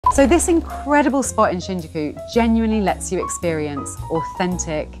So this incredible spot in Shinjuku genuinely lets you experience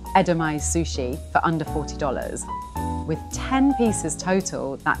authentic edomae sushi for under $40. With 10 pieces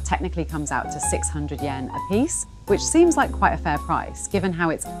total, that technically comes out to 600 yen a piece, which seems like quite a fair price, given how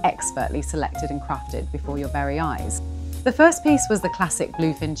it's expertly selected and crafted before your very eyes. The first piece was the classic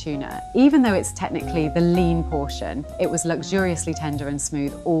bluefin tuna. Even though it's technically the lean portion, it was luxuriously tender and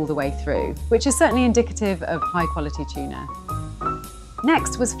smooth all the way through, which is certainly indicative of high quality tuna.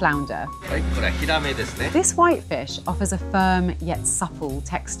 Next was flounder. This whitefish offers a firm yet supple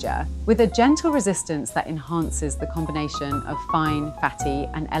texture, with a gentle resistance that enhances the combination of fine, fatty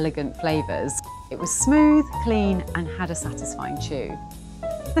and elegant flavours. It was smooth, clean and had a satisfying chew.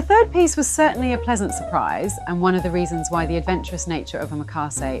 The third piece was certainly a pleasant surprise, and one of the reasons why the adventurous nature of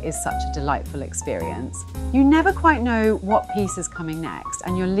omakase is such a delightful experience. You never quite know what piece is coming next,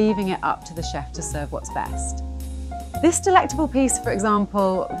 and you're leaving it up to the chef to serve what's best. This delectable piece, for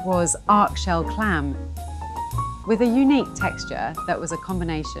example, was arc shell clam, with a unique texture that was a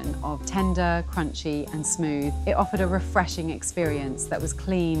combination of tender, crunchy and smooth. It offered a refreshing experience that was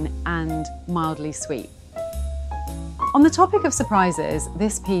clean and mildly sweet. On the topic of surprises,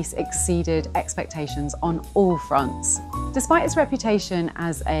 this piece exceeded expectations on all fronts. Despite its reputation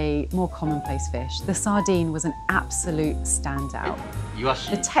as a more commonplace fish, the sardine was an absolute standout.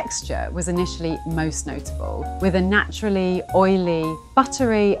 The texture was initially most notable, with a naturally oily,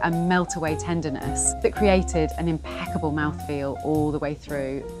 buttery and melt-away tenderness that created an impeccable mouthfeel all the way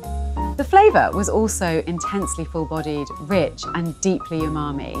through. The flavour was also intensely full-bodied, rich and deeply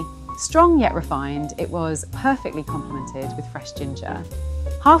umami. Strong yet refined, it was perfectly complemented with fresh ginger.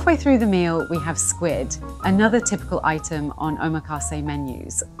 Halfway through the meal, we have squid, another typical item on omakase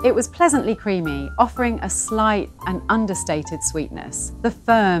menus. It was pleasantly creamy, offering a slight and understated sweetness. The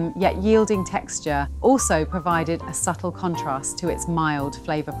firm yet yielding texture also provided a subtle contrast to its mild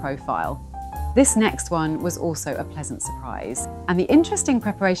flavour profile. This next one was also a pleasant surprise, and the interesting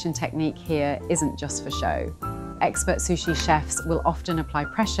preparation technique here isn't just for show. Expert sushi chefs will often apply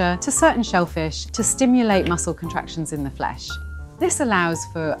pressure to certain shellfish to stimulate muscle contractions in the flesh. This allows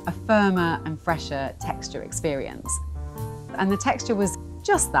for a firmer and fresher texture experience. And the texture was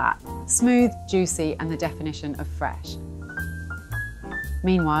just that, smooth, juicy, and the definition of fresh.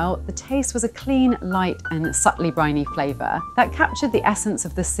 Meanwhile, the taste was a clean, light, and subtly briny flavour that captured the essence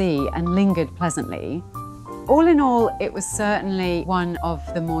of the sea and lingered pleasantly. All in all, it was certainly one of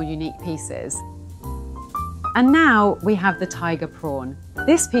the more unique pieces. And now we have the tiger prawn.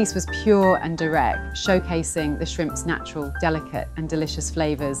 This piece was pure and direct, showcasing the shrimp's natural, delicate and delicious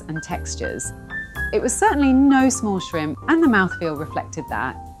flavours and textures. It was certainly no small shrimp, and the mouthfeel reflected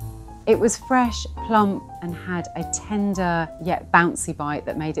that. It was fresh, plump and had a tender yet bouncy bite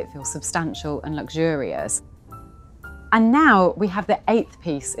that made it feel substantial and luxurious. And now we have the 8th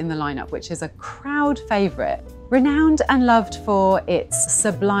piece in the lineup, which is a crowd favourite. Renowned and loved for its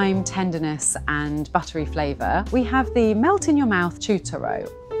sublime tenderness and buttery flavour, we have the melt-in-your-mouth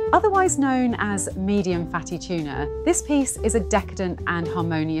chutoro. Otherwise known as medium fatty tuna, this piece is a decadent and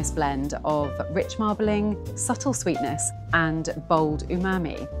harmonious blend of rich marbling, subtle sweetness and bold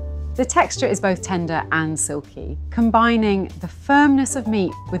umami. The texture is both tender and silky, combining the firmness of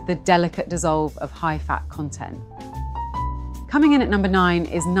meat with the delicate dissolve of high-fat content. Coming in at number 9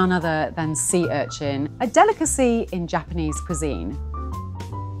 is none other than sea urchin, a delicacy in Japanese cuisine.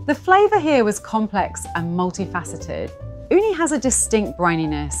 The flavour here was complex and multifaceted. Uni has a distinct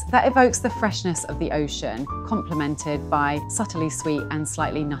brininess that evokes the freshness of the ocean, complemented by subtly sweet and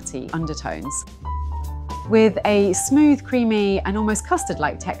slightly nutty undertones. With a smooth, creamy and almost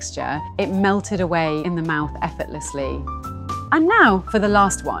custard-like texture, it melted away in the mouth effortlessly. And now for the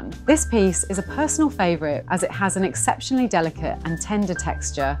last one. This piece is a personal favourite as it has an exceptionally delicate and tender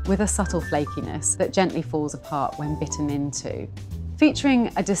texture with a subtle flakiness that gently falls apart when bitten into.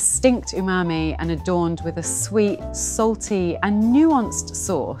 Featuring a distinct umami and adorned with a sweet, salty and nuanced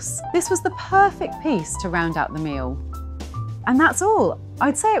sauce, this was the perfect piece to round out the meal. And that's all.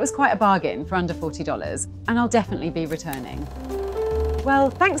 I'd say it was quite a bargain for under $40, and I'll definitely be returning.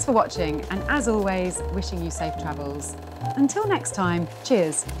 Well, thanks for watching, and as always, wishing you safe travels. Until next time,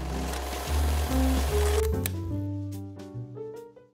 cheers.